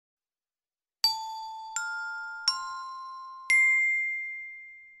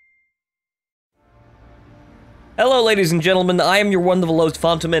Hello, ladies and gentlemen, I am your wonderful host,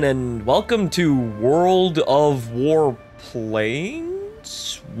 Fontamin, and welcome to World of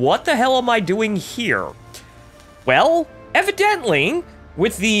Warplanes? What the hell am I doing here? Well, evidently,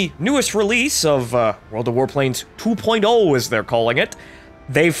 with the newest release of World of Warplanes 2.0, as they're calling it,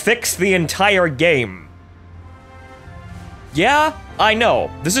 they've fixed the entire game. Yeah, I know.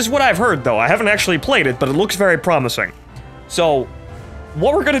 This is what I've heard, though. I haven't actually played it, but it looks very promising. So,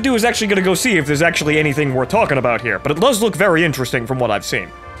 what we're gonna do is actually gonna go see if there's actually anything worth talking about here, but it does look very interesting from what I've seen.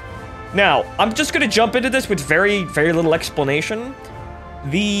 Now, I'm just gonna jump into this with very, very little explanation.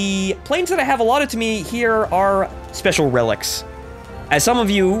 The planes that I have allotted to me here are special relics. As some of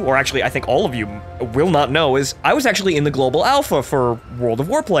you, or actually I think all of you, will not know, is I was actually in the global alpha for World of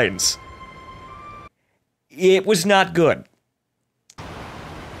Warplanes. It was not good.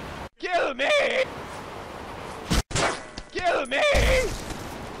 Kill me! Kill me! Kill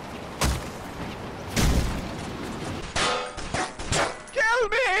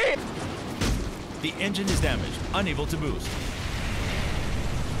me! The engine is damaged, unable to boost.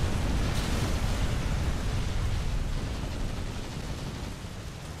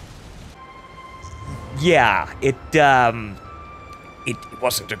 Yeah, it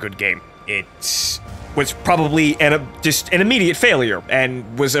wasn't a good game. It was probably just an immediate failure,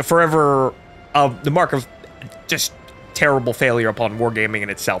 and was a forever the mark of just terrible failure upon wargaming in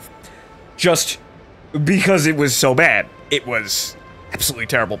itself. Just because it was so bad. It was absolutely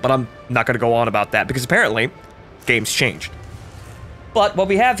terrible, but I'm not going to go on about that, because apparently, games changed. But what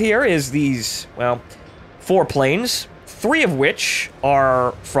we have here is these, well, 4 planes, 3 of which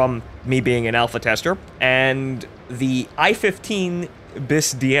are from me being an alpha tester, and the I-15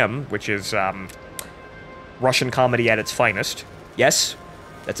 bis DM, which is Russian comedy at its finest. Yes,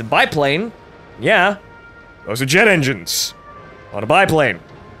 that's a biplane. Yeah, those are jet engines on a biplane.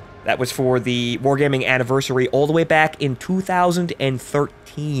 That was for the Wargaming anniversary all the way back in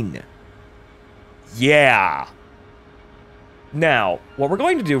 2013. Yeah. Now, what we're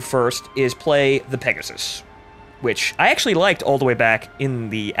going to do first is play the Pegasus, which I actually liked all the way back in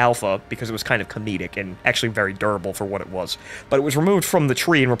the alpha because it was kind of comedic and actually very durable for what it was. But it was removed from the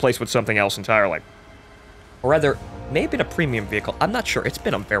tree and replaced with something else entirely. Or rather, may have been a premium vehicle. I'm not sure. It's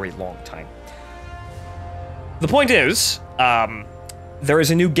been a very long time. The point is, there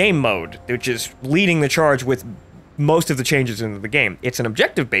is a new game mode, which is leading the charge with most of the changes into the game. It's an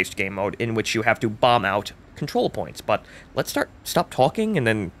objective-based game mode in which you have to bomb out control points. But let's stop talking and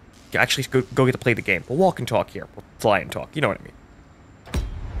then actually go get to play the game. We'll walk and talk here. We'll fly and talk. You know what I mean.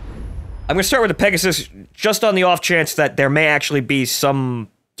 I'm going to start with the Pegasus just on the off chance that there may actually be some,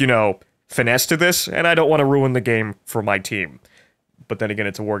 you know, finesse to this, and I don't want to ruin the game for my team. But then again,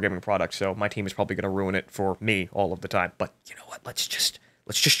 it's a wargaming product, so my team is probably going to ruin it for me all of the time. But you know what? Let's just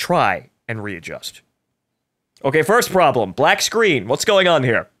try and readjust. Okay, first problem. Black screen. What's going on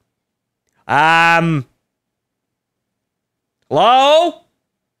here? Hello?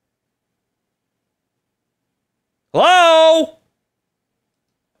 Hello?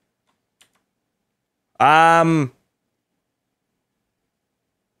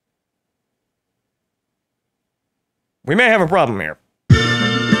 We may have a problem here.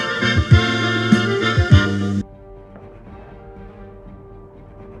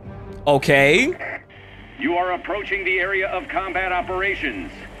 Okay. You are approaching the area of combat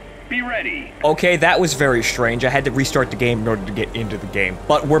operations. Be ready. Okay, that was very strange. I had to restart the game in order to get into the game.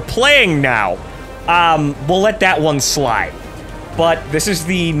 But we're playing now. We'll let that one slide. But this is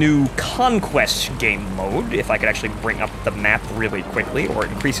the new Conquest game mode, if I could actually bring up the map really quickly, or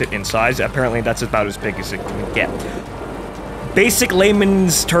increase it in size. Apparently that's about as big as it can get. Basic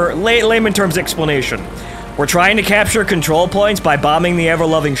layman terms explanation. We're trying to capture control points by bombing the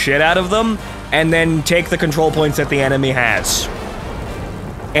ever-loving shit out of them, and then take the control points that the enemy has.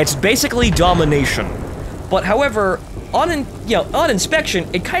 It's basically domination. But however, on inspection,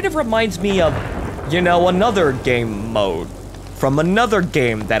 it kind of reminds me of, you know, another game mode from another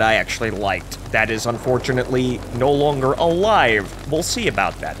game that I actually liked, that is unfortunately no longer alive. We'll see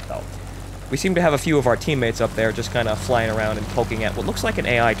about that, though. We seem to have a few of our teammates up there just kind of flying around and poking at what looks like an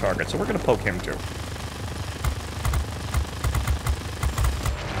AI target, so we're going to poke him too.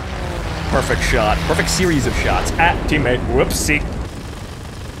 Perfect shot. Perfect series of shots. Teammate. Whoopsie.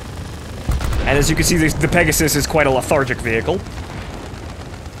 And as you can see, the Pegasus is quite a lethargic vehicle.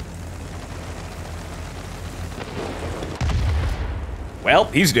 Well,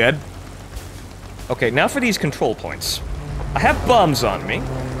 he's dead. Okay, now for these control points. I have bombs on me,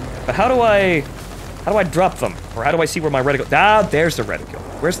 but how do I drop them? Or how do I see where my reticule... Ah, there's the reticule.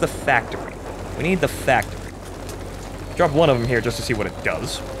 Where's the factory? We need the factory. Drop one of them here just to see what it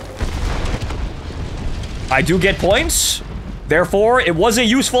does. I do get points. Therefore, it was a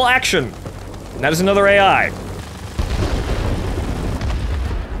useful action. And that is another AI.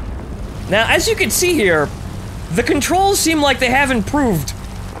 Now, as you can see here, the controls seem like they have improved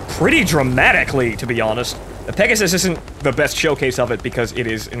pretty dramatically, to be honest. The Pegasus isn't the best showcase of it because it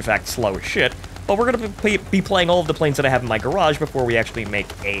is, in fact, slow as shit. But we're going to be playing all of the planes that I have in my garage before we actually make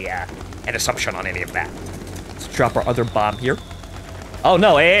an assumption on any of that. Let's drop our other bomb here. Oh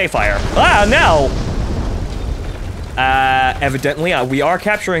no, AA fire. Ah, no! Evidently, we are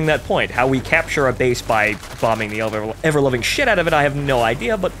capturing that point. How we capture a base by bombing the ever-loving shit out of it, I have no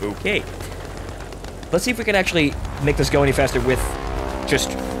idea, but okay. Let's see if we can actually make this go any faster with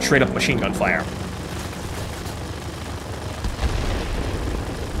just straight-up machine gun fire.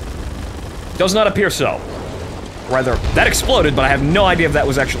 Does not appear so. Rather, that exploded, but I have no idea if that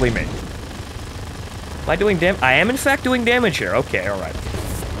was actually me. Am I doing damage? I am, in fact, doing damage here. Okay, alright.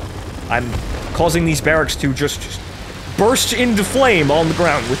 I'm causing these barracks to just burst into flame on the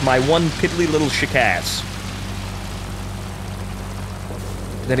ground with my one piddly little shikass.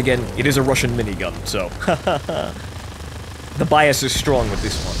 Then again, it is a Russian minigun, so... The bias is strong with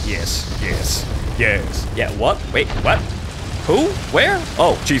this one. Yes, yes, yes. Yeah, what? Wait, what? Who? Where?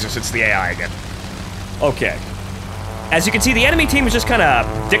 Oh, Jesus, it's the AI again. Okay. As you can see, the enemy team is just kind of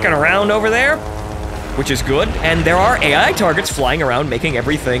dicking around over there, which is good, and there are AI targets flying around making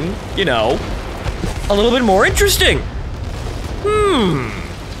everything, you know, a little bit more interesting.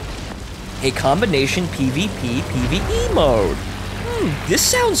 A combination PvP, PvE mode. This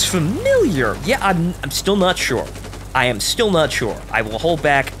sounds familiar. Yeah, I'm still not sure. I am still not sure. I will hold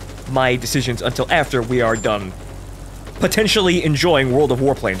back my decisions until after we are done potentially enjoying World of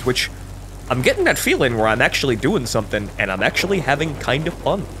Warplanes, which I'm getting that feeling where I'm actually doing something and I'm actually having kind of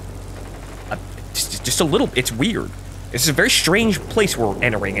fun. Just a little, it's weird. This is a very strange place we're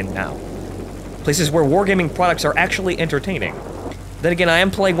entering in now. Places where wargaming products are actually entertaining. Then again, I am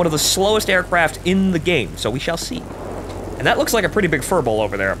playing one of the slowest aircraft in the game, so we shall see. And that looks like a pretty big furball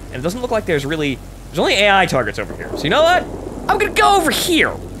over there, and it doesn't look like there's only AI targets over here. So you know what? I'm gonna go over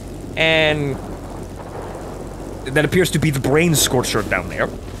here. And that appears to be the brain scorcher down there.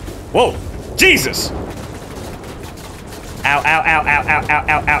 Whoa! Jesus! Ow, ow, ow, ow, ow, ow,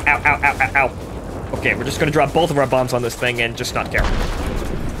 ow, ow, ow, ow, ow, ow, ow. Okay, we're just gonna drop both of our bombs on this thing and just not care.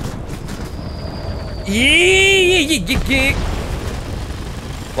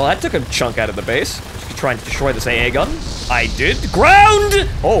 Well, that took a chunk out of the base. Just trying to destroy this AA gun. I did. Ground!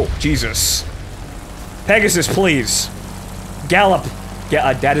 Oh, Jesus. Pegasus, please. Gallop.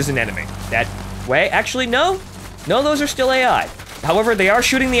 Yeah, that is an enemy. That way. Actually, no. No, those are still AI. However, they are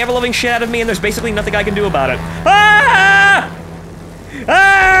shooting the ever-loving shit out of me, and there's basically nothing I can do about it. Ah!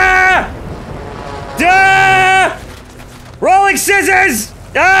 Ah! Ah! Rolling scissors!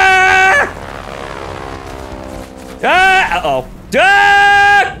 Ah! Ah! Uh-oh.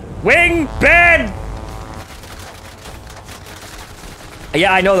 Ah! Wing bed!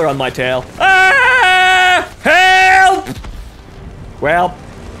 Yeah, I know they're on my tail. Ah! Help! Well,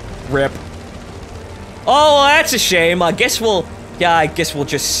 rip. Oh, that's a shame. I guess we'll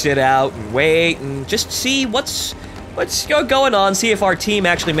just sit out and wait and just see what's going on. See if our team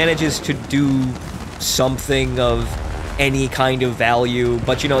actually manages to do something of any kind of value.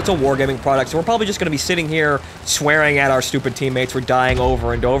 But you know, it's a wargaming product, so we're probably just going to be sitting here swearing at our stupid teammates for dying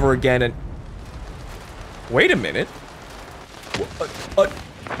over and over again. And wait a minute.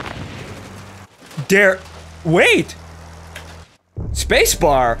 Wait.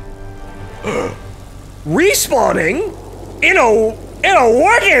 Spacebar. Respawning in a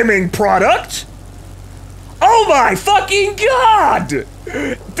wargaming product? Oh my fucking god!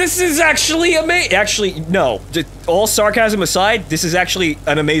 This is actually amazing. Actually, no. Just all sarcasm aside, this is actually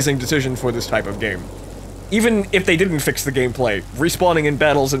an amazing decision for this type of game. Even if they didn't fix the gameplay, respawning in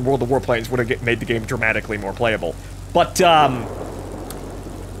battles in World of Warplanes would have made the game dramatically more playable. But,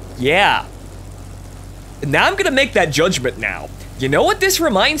 yeah. Now I'm gonna make that judgment now. You know what this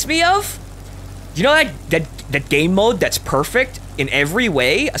reminds me of? You know that game mode that's perfect in every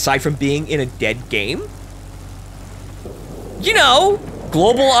way, aside from being in a dead game? You know,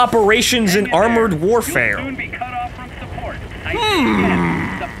 global operations and armored warfare. You'll soon be cut off from support.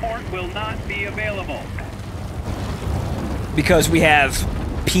 Support will not be available. Because we have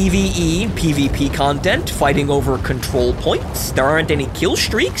PvE, PvP content, fighting over control points. There aren't any kill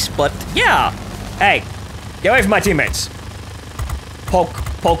streaks, but yeah. Hey, get away from my teammates. Poke,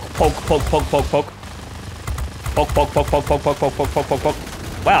 poke, poke, poke, poke, poke, poke. Poke, poke, poke, poke, poke, poke, poke, poke, poke, poke,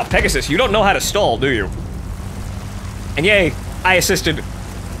 poke. Wow, Pegasus, you don't know how to stall, do you? And yay, I assisted.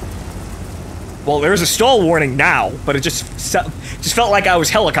 Well, there's a stall warning now, but it just felt like I was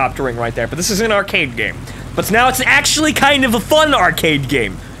helicoptering right there. But this is an arcade game, But now it's actually kind of a fun arcade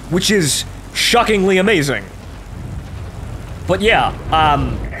game, which is shockingly amazing. But yeah,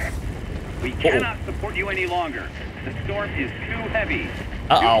 We cannot support you any longer. The storm is too heavy.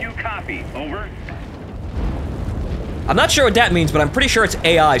 Uh-oh. Do you copy? Over. I'm not sure what that means, but I'm pretty sure it's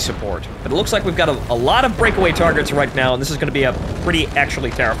AI support. But it looks like we've got a lot of breakaway targets right now, and this is going to be a pretty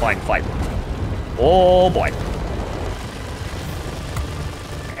actually terrifying fight. Oh boy.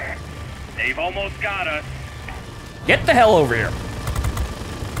 They've almost got us. Get the hell over here.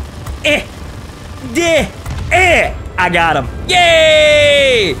 I got him.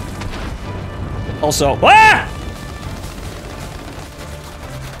 Yay! Also, ah!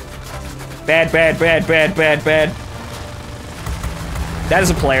 Bad. That is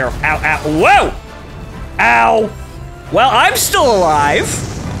a player. Ow. Whoa! Ow! Well, I'm still alive.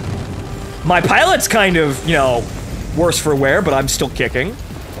 My pilot's kind of, you know, worse for wear, but I'm still kicking.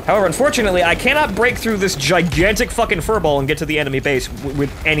 However, unfortunately, I cannot break through this gigantic fucking furball and get to the enemy base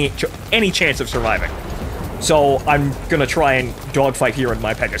with any chance of surviving. So I'm gonna try and dogfight here in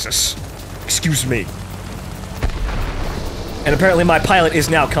my Pegasus. Excuse me. And apparently my pilot is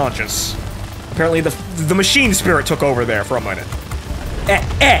now conscious. Apparently the machine spirit took over there for a minute.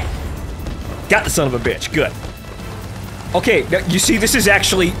 Got the son of a bitch. Good. Okay, now, you see, this is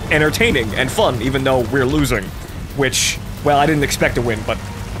actually entertaining and fun, even though we're losing. Which, well, I didn't expect to win, but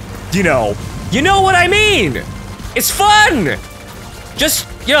you know what I mean! It's fun! Just,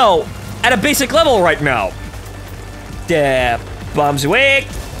 you know, at a basic level right now. Bombs away.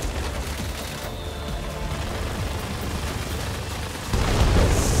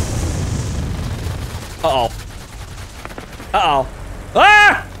 Uh-oh.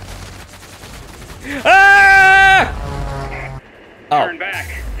 Ah! Ah! Turn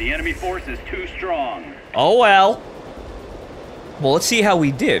back. The enemy force is too strong. Oh well. Well, let's see how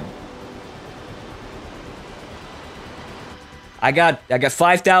we did. I got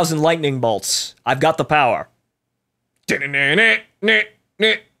 5,000 lightning bolts. I've got the power.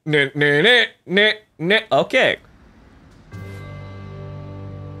 Okay.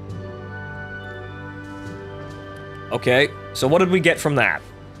 Okay, so what did we get from that?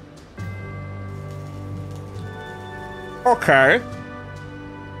 Okay.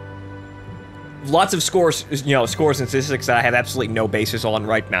 Lots of scores, you know, scores and statistics that I have absolutely no basis on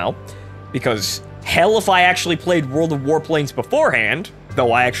right now. Because, hell, if I actually played World of Warplanes beforehand,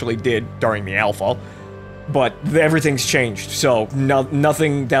 though I actually did during the alpha, but everything's changed, so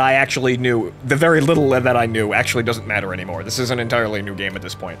nothing that I actually knew, the very little that I knew, actually doesn't matter anymore. This is an entirely new game at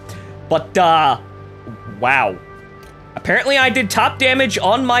this point. But, wow. Apparently I did top damage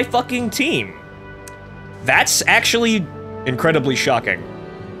on my fucking team. That's actually incredibly shocking.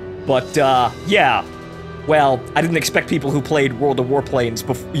 But, yeah. Well, I didn't expect people who played World of Warplanes,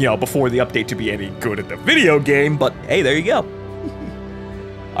 before the update to be any good at the video game, but hey, there you go.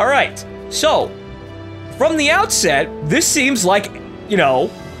 Alright, so, from the outset, this seems like, you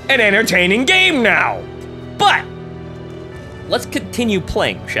know, an entertaining game now. But, let's continue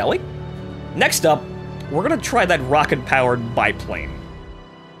playing, shall we? Next up, we're gonna try that rocket-powered biplane.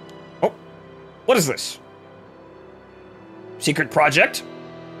 Oh, what is this? Secret project?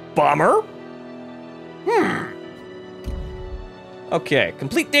 Bomber? Okay,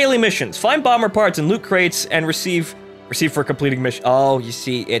 complete daily missions. Find bomber parts and loot crates and receive for completing mission. Oh, you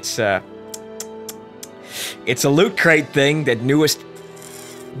see, it's a loot crate thing, the newest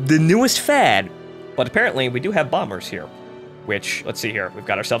fad. But apparently, we do have bombers here. Which, let's see here, we've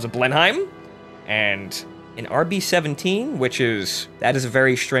got ourselves a Blenheim and an RB-17, that is a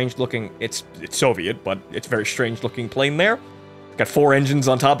very strange looking, it's Soviet, but it's a very strange looking plane there. Got 4 engines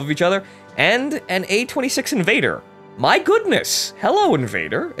on top of each other, and an A-26 Invader. My goodness! Hello,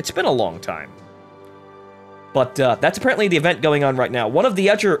 Invader. It's been a long time. But that's apparently the event going on right now. One of the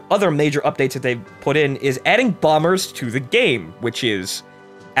other major updates that they've put in is adding bombers to the game, which is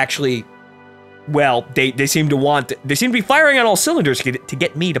actually, well, they seem to be firing on all cylinders to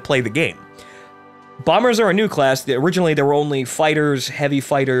get me to play the game. Bombers are a new class. Originally, there were only fighters, heavy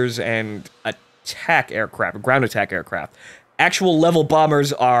fighters, and attack aircraft, ground attack aircraft. Actual level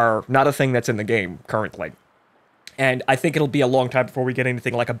bombers are not a thing that's in the game currently. And I think it'll be a long time before we get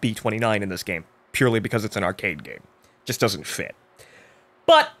anything like a B-29 in this game, purely because it's an arcade game. Just doesn't fit.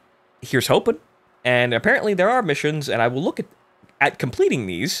 But here's hoping. And apparently there are missions, and I will look at completing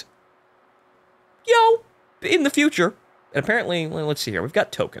these, in the future. And apparently, well, let's see here. We've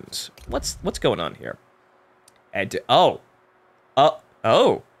got tokens. What's going on here? And oh,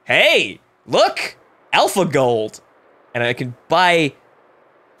 hey, look, Alpha Gold. And I can buy,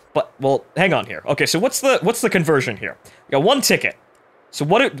 but, well, hang on here. Okay, so what's the conversion here? We got 1 ticket. So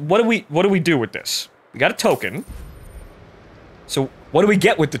what do we do with this? We got a token. So, what do we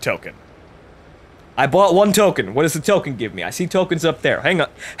get with the token? I bought 1 token. What does the token give me? I see tokens up there. Hang on.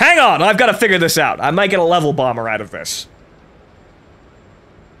 Hang on! I've got to figure this out. I might get a level bomber out of this.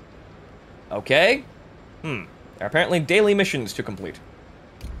 Okay. There are apparently daily missions to complete.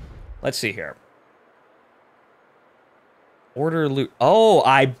 Let's see here. Order loot. Oh,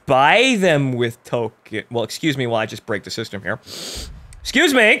 I buy them with token. Well, excuse me while I just break the system here.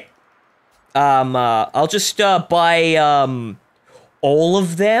 Excuse me! I'll just, buy, all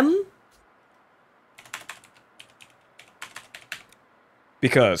of them?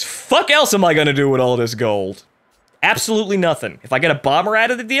 Because fuck else am I gonna do with all this gold? Absolutely nothing. If I get a bomber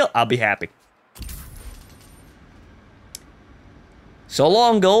out of the deal, I'll be happy. So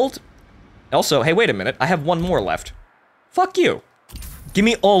long, gold. Also, hey, wait a minute. I have 1 more left. Fuck you. Give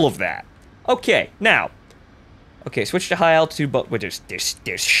me all of that. Okay, now. Okay, switch to high altitude, but wait,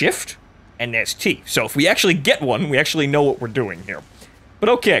 there's shift and there's T. So if we actually get one, we actually know what we're doing here. But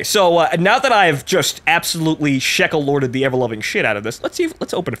okay, so now that I've just absolutely shekel lorded the ever-loving shit out of this,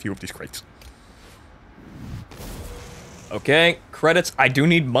 let's open a few of these crates. Okay, credits. I do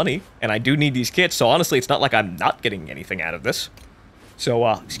need money, and I do need these kits, so honestly, it's not like I'm not getting anything out of this. So,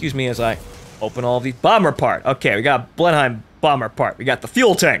 excuse me as I open all of these. Bomber part. Okay, we got Blenheim bomber part. We got the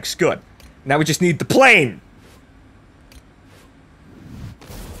fuel tanks. Good. Now we just need the plane.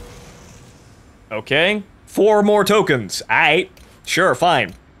 Okay. 4 more tokens. Aight. Sure,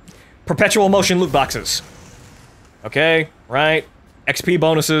 fine. Perpetual motion loot boxes. Okay, right. XP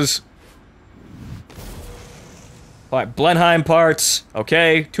bonuses. Alright, Blenheim parts.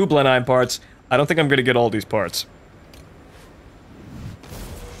 Okay, 2 Blenheim parts. I don't think I'm gonna get all these parts.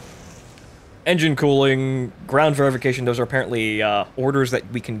 Engine cooling, ground verification, those are apparently orders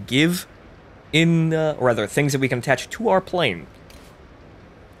that we can give in, or rather, things that we can attach to our plane.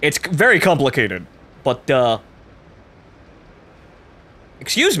 It's very complicated, but,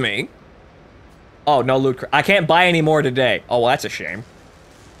 excuse me? Oh, no loot. I can't buy any more today. Oh, well, that's a shame.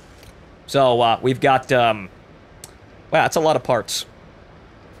 So, we've got, wow, that's a lot of parts.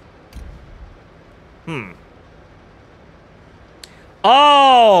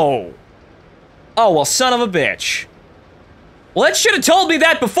 Oh! Oh, well, son of a bitch. Well, it should have told me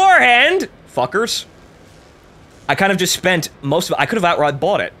that beforehand, fuckers. I kind of just spent most of it. I could have outright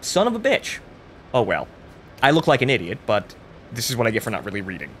bought it. Son of a bitch. Oh, well. I look like an idiot, but this is what I get for not really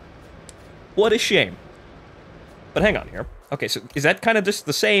reading. What a shame. But hang on here. Okay, so is that kind of just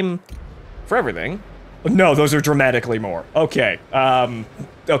the same for everything? No, those are dramatically more. Okay,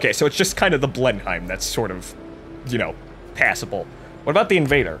 okay, so it's just kind of the Blenheim that's sort of, you know, passable. What about the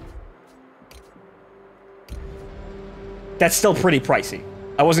Invader? That's still pretty pricey.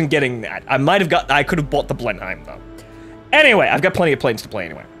 I wasn't getting that. I could have bought the Blenheim, though. Anyway, I've got plenty of planes to play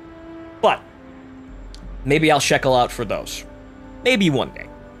anyway. But, maybe I'll shekel out for those. Maybe one day.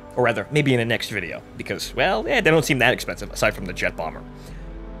 Or rather, maybe in the next video. Because, well, they don't seem that expensive, aside from the jet bomber.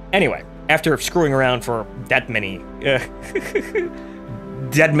 Anyway, after screwing around for that many,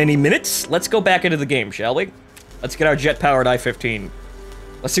 that many minutes, let's go back into the game, shall we? Let's get our jet-powered I-15.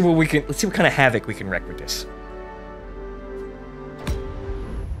 Let's see what kind of havoc we can wreak with this.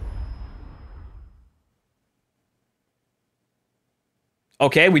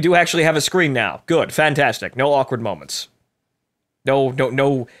 Okay, we do actually have a screen now. Good, fantastic. No awkward moments.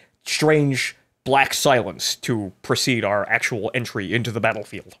 No strange black silence to precede our actual entry into the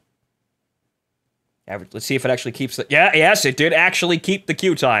battlefield. Let's see if it actually keeps the... Yeah, yes, it did actually keep the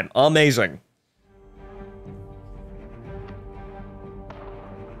queue time. Amazing.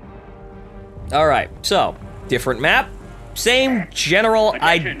 Alright, so, different map, same general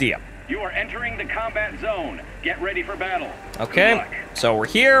idea. You are entering the combat zone. Get ready for battle. Okay, so we're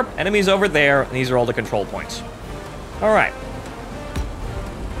here, enemies over there, and these are all the control points. Alright.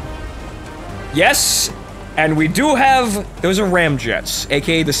 Yes, and we do have... Those are ramjets,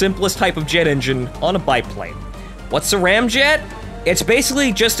 aka the simplest type of jet engine on a biplane. What's a ramjet? It's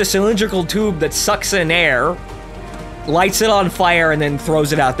basically just a cylindrical tube that sucks in air, lights it on fire, and then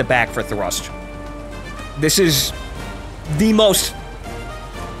throws it out the back for thrust. This is the most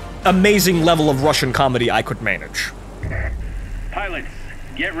amazing level of Russian comedy I could manage. Pilots,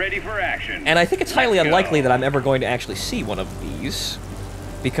 get ready for action. And I think it's highly unlikely that I'm ever going to actually see one of these,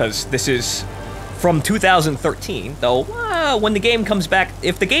 because this is from 2013, though when the game comes back,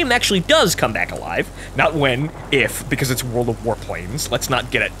 if the game actually does come back alive, not when, if, because it's World of Warplanes, let's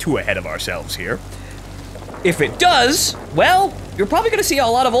not get too ahead of ourselves here. If it does, well, you're probably going to see a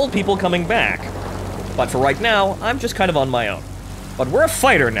lot of old people coming back. But for right now, I'm just kind of on my own. But we're a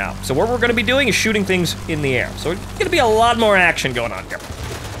fighter now, so what we're going to be doing is shooting things in the air. So there's going to be a lot more action going on here.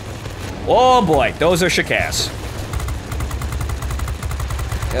 Oh boy, those are shikass.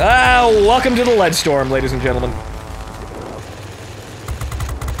 Ah, welcome to the lead storm, ladies and gentlemen.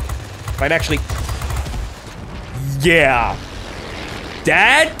 Might actually... Yeah.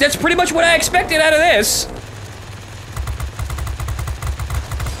 That's pretty much what I expected out of this.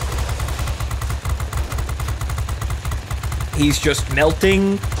 He's just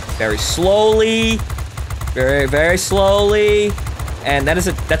melting very slowly. Very, very slowly. And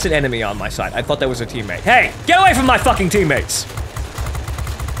that's an enemy on my side. I thought that was a teammate. Hey, get away from my fucking teammates!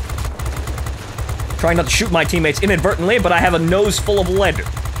 Trying not to shoot my teammates inadvertently, but I have a nose full of lead.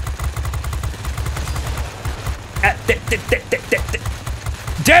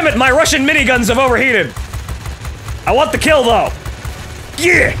 Damn it, my Russian miniguns have overheated! I want the kill, though!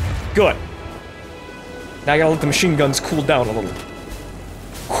 Yeah! Good. Now I gotta let the machine guns cool down a little.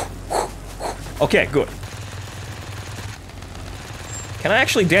 Okay, good. Can I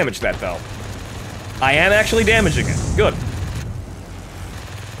actually damage that, though? I am actually damaging it. Good.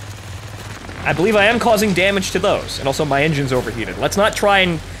 I believe I am causing damage to those, and also my engine's overheated. Let's not try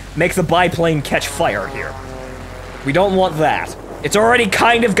and make the biplane catch fire here. We don't want that. It's already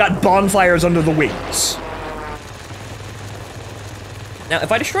kind of got bonfires under the wings. Now,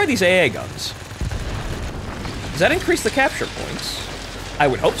 if I destroy these AA guns, does that increase the capture points? I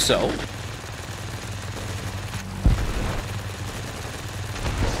would hope so.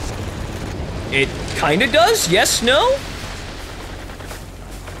 It kinda does? Yes, no?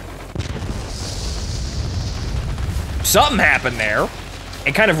 Something happened there.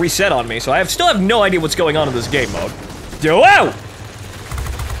 It kind of reset on me, so I still have no idea what's going on in this game mode. Whoa!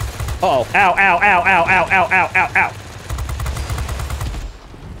 Uh-oh. Ow, ow, ow, ow, ow, ow, ow, ow, ow.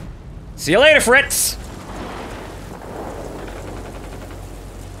 See you later, Fritz!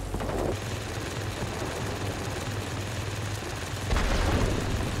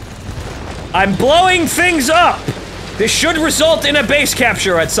 I'm blowing things up! This should result in a base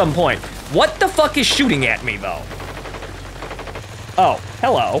capture at some point. What the fuck is shooting at me, though? Oh,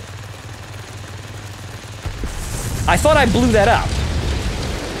 hello. I thought I blew that up.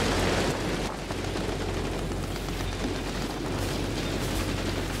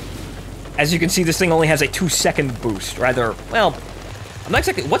 As you can see, this thing only has a 2-second boost. Rather, well, I'm not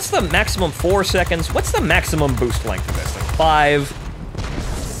exactly... What's the maximum 4 seconds? What's the maximum boost length of this thing? 5...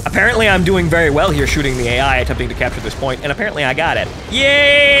 Apparently, I'm doing very well here shooting the AI, attempting to capture this point, and apparently I got it.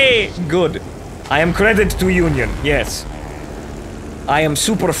 Yay! Good. I am credited to Union, yes. I am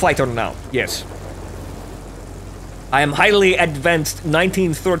super fighter now, yes. I am highly advanced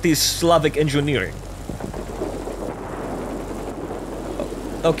 1930s Slavic engineering.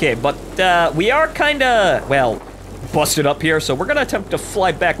 Okay, but we are kinda, well, busted up here, so we're gonna attempt to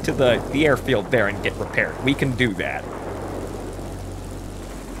fly back to the airfield there and get repaired. We can do that.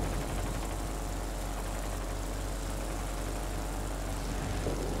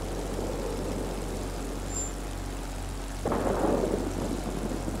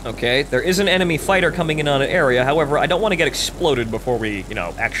 Okay, there is an enemy fighter coming in on an area, however, I don't want to get exploded before we, you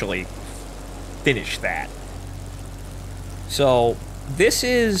know, actually finish that. So, this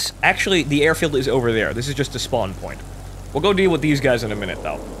is, actually, the airfield is over there. This is just a spawn point. We'll go deal with these guys in a minute,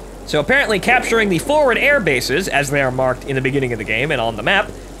 though. So apparently capturing the forward air bases, as they are marked in the beginning of the game and on the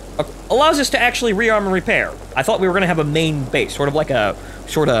map, allows us to actually rearm and repair. I thought we were going to have a main base, sort of like a,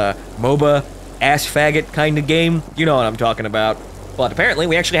 sort of MOBA, ass faggot kind of game. You know what I'm talking about. But apparently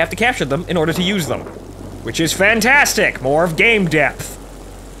we actually have to capture them in order to use them. Which is fantastic! More of game depth.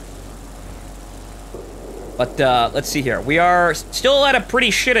 But, let's see here. We are still at a pretty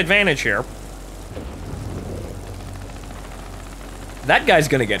shit advantage here. That guy's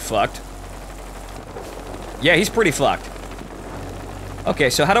gonna get fucked. Yeah, he's pretty fucked. Okay,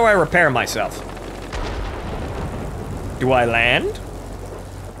 so how do I repair myself? Do I land?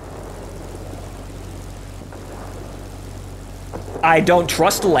 I don't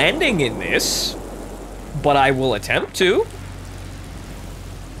trust landing in this, but I will attempt to.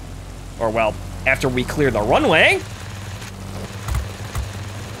 Or, well, after we clear the runway.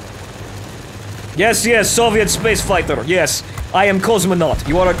 Yes, yes, Soviet space fighter, yes. I am cosmonaut.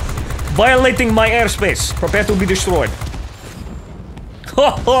 You are violating my airspace. Prepare to be destroyed.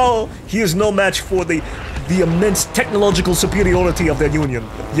 Ho ho! He is no match for the immense technological superiority of the Union.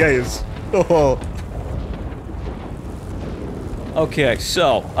 Yes. Ho ho. Okay,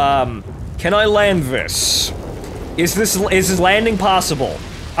 so, can I land this? Is this landing possible?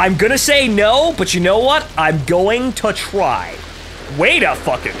 I'm gonna say no, but you know what? I'm going to try. Wait a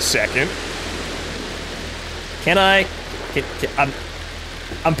fucking second. Can I?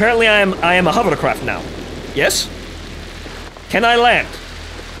 Apparently I am a hovercraft now. Yes? Can I land?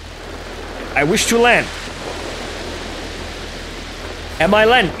 I wish to land. Am I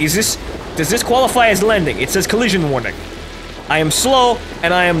land? Does this qualify as landing? It says collision warning. I am slow,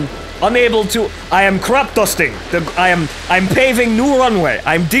 and I am unable to, I am crop dusting. I'm paving new runway.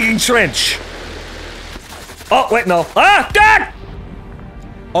 I'm digging trench. Oh, wait, no. Ah, God!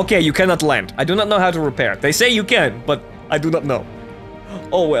 Okay, you cannot land. I do not know how to repair. They say you can, but I do not know.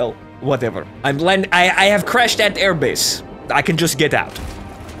 Oh, well, whatever. I have crashed at airbase. I can just get out.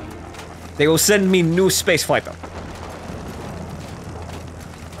 They will send me new space fighter.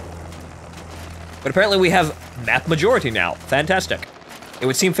 But apparently we have map majority now. Fantastic. It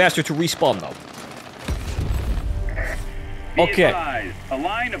would seem faster to respawn, though. Be advised, a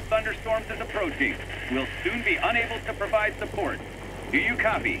line of thunderstorms is approaching. We'll soon be unable to provide support. Do you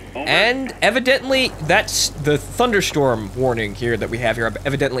copy? Over. And evidently, that's the thunderstorm warning here that we have here.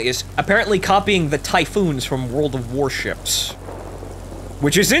 Evidently, is apparently copying the typhoons from World of Warships,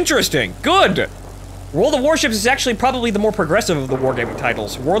 which is interesting. Good. World of Warships is actually probably the more progressive of the wargaming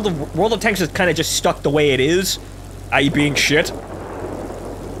titles. World of Tanks is kind of just stuck the way it is, i.e. being shit.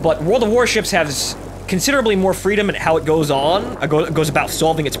 But World of Warships has considerably more freedom in how it goes on, goes about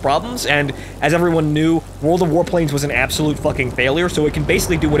solving its problems, and as everyone knew, World of Warplanes was an absolute fucking failure, so it can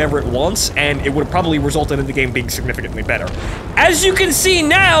basically do whatever it wants, and it would have probably resulted in the game being significantly better. As you can see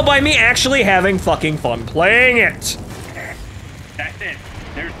now by me actually having fucking fun playing it. That's it.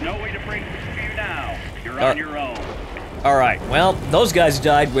 There's no way to break this for you now. You're on your own. Alright, well, those guys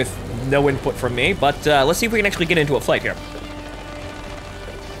died with no input from me, but let's see if we can actually get into a fight here.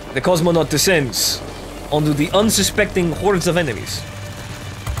 The cosmonaut descends onto the unsuspecting hordes of enemies.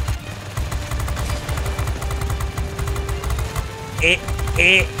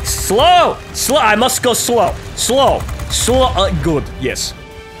 Slow! Slow! I must go slow. Slow. Good. Yes.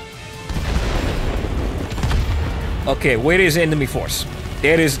 Okay, where is enemy force?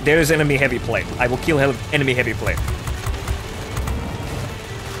 There is enemy heavy plate. I will kill enemy heavy plate.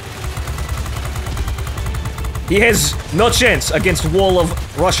 He has no chance against wall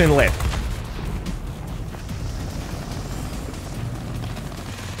of Russian lead.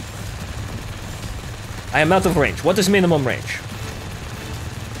 I am out of range. What is minimum range?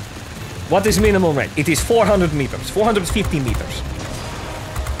 What is minimum range? It is 400 meters. 450 meters.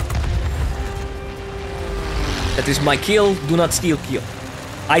 That is my kill. Do not steal kill.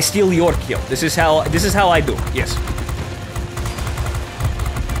 I steal your kill. This is how I do. Yes.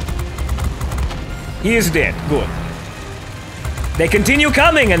 He is dead. Good. They continue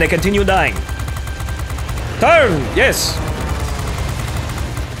coming and they continue dying. Turn! Yes!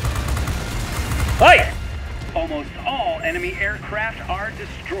 Hey! Almost all enemy aircraft are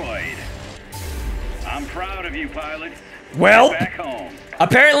destroyed. I'm proud of you, pilots. Well, back home.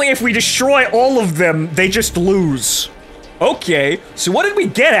 Apparently if we destroy all of them, they just lose. Okay, so what did we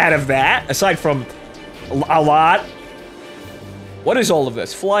get out of that, aside from a lot? What is all of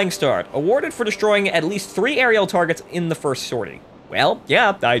this? Flying Start. Awarded for destroying at least 3 aerial targets in the first sortie. Well,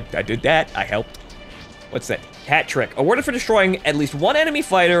 yeah, I did that. I helped. What's that? Hat Trick. Awarded for destroying at least 1 enemy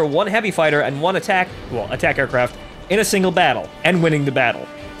fighter, 1 heavy fighter, and 1 attack aircraft in a single battle, and winning the battle.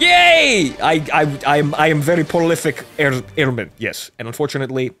 Yay! I am very prolific airman, yes. And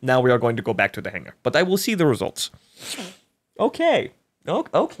unfortunately, now we are going to go back to the hangar. But I will see the results. Okay.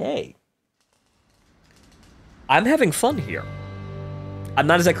 Okay. I'm having fun here. I'm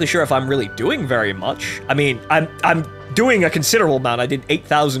not exactly sure if I'm really doing very much. I mean, I'm doing a considerable amount. I did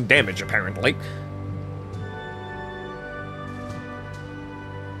 8,000 damage, apparently.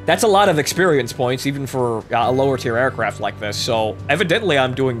 That's a lot of experience points, even for a lower tier aircraft like this, so evidently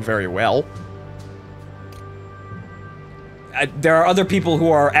I'm doing very well. There are other people who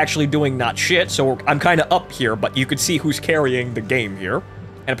are actually doing not shit, so I'm kind of up here, but you could see who's carrying the game here.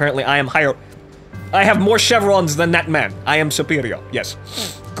 And apparently I am higher. I have more chevrons than that man. I am superior. Yes.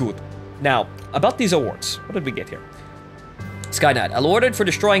 Good. Now, about these awards. What did we get here? Sky Knight. Awarded for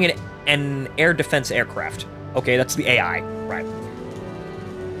destroying an air defense aircraft. Okay, that's the AI. Right.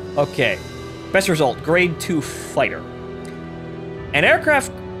 Okay. Best result. Grade 2 fighter. An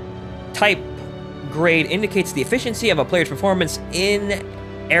aircraft type grade indicates the efficiency of a player's performance in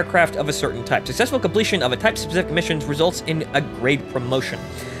aircraft of a certain type. Successful completion of a type-specific mission results in a grade promotion.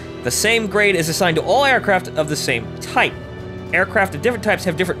 The same grade is assigned to all aircraft of the same type. Aircraft of different types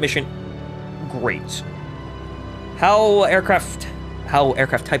have different mission grades. How aircraft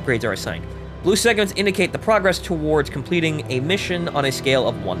type grades are assigned. Blue segments indicate the progress towards completing a mission on a scale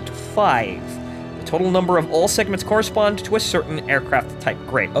of 1 to 5. The total number of all segments correspond to a certain aircraft type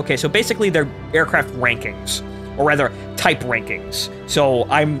grade. Okay, so basically they're aircraft rankings, or rather, type rankings. So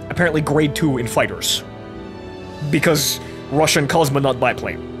I'm apparently grade 2 in fighters. Because Russian cosmonaut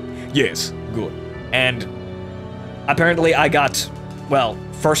biplane. Yes, good. And apparently I got, well,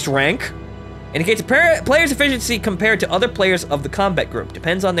 first rank. Indicates a player's efficiency compared to other players of the combat group.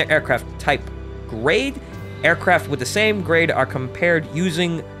 Depends on their aircraft type. Grade. Aircraft with the same grade are compared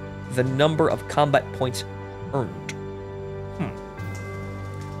using the number of combat points earned.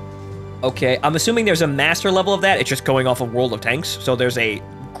 Okay, I'm assuming there's a master level of that. It's just going off of World of Tanks. So there's a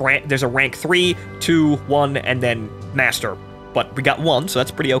rank 3, 2, 1, and then master. But we got 1, so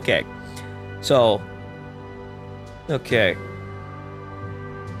that's pretty okay. So, okay.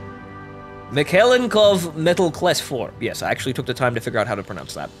 Mikhailenkov Metal Class 4. Yes, I actually took the time to figure out how to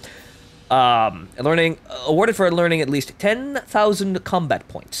pronounce that. Awarded for learning at least 10,000 combat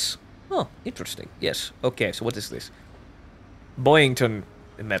points. Oh, interesting. Yes. Okay, so what is this? Boyington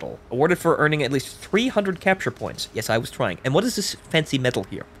medal. Awarded for earning at least 300 capture points. Yes, I was trying. And what is this fancy medal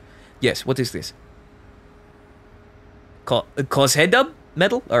here? Yes, what is this? Koshedub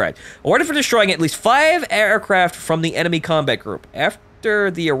medal? Alright. Awarded for destroying at least 5 aircraft from the enemy combat group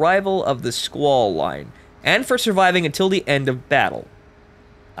after the arrival of the squall line, and for surviving until the end of battle.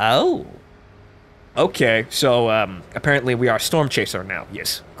 Oh. Okay, so, apparently we are Storm Chaser now.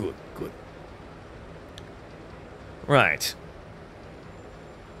 Yes, good, good. Right.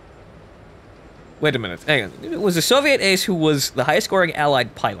 Wait a minute, hang on. It was a Soviet ace who was the highest scoring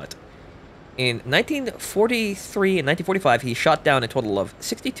Allied pilot. In 1943 and 1945, he shot down a total of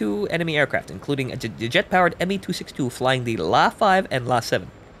 62 enemy aircraft, including a jet-powered Me-262 flying the La-5 and La-7.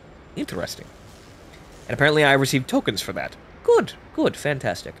 Interesting. And apparently I received tokens for that. Good, good,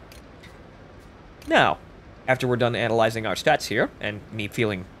 fantastic. Now, after we're done analyzing our stats here, and me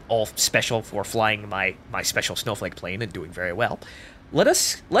feeling all special for flying my special snowflake plane and doing very well,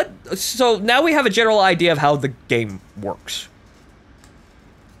 so now we have a general idea of how the game works.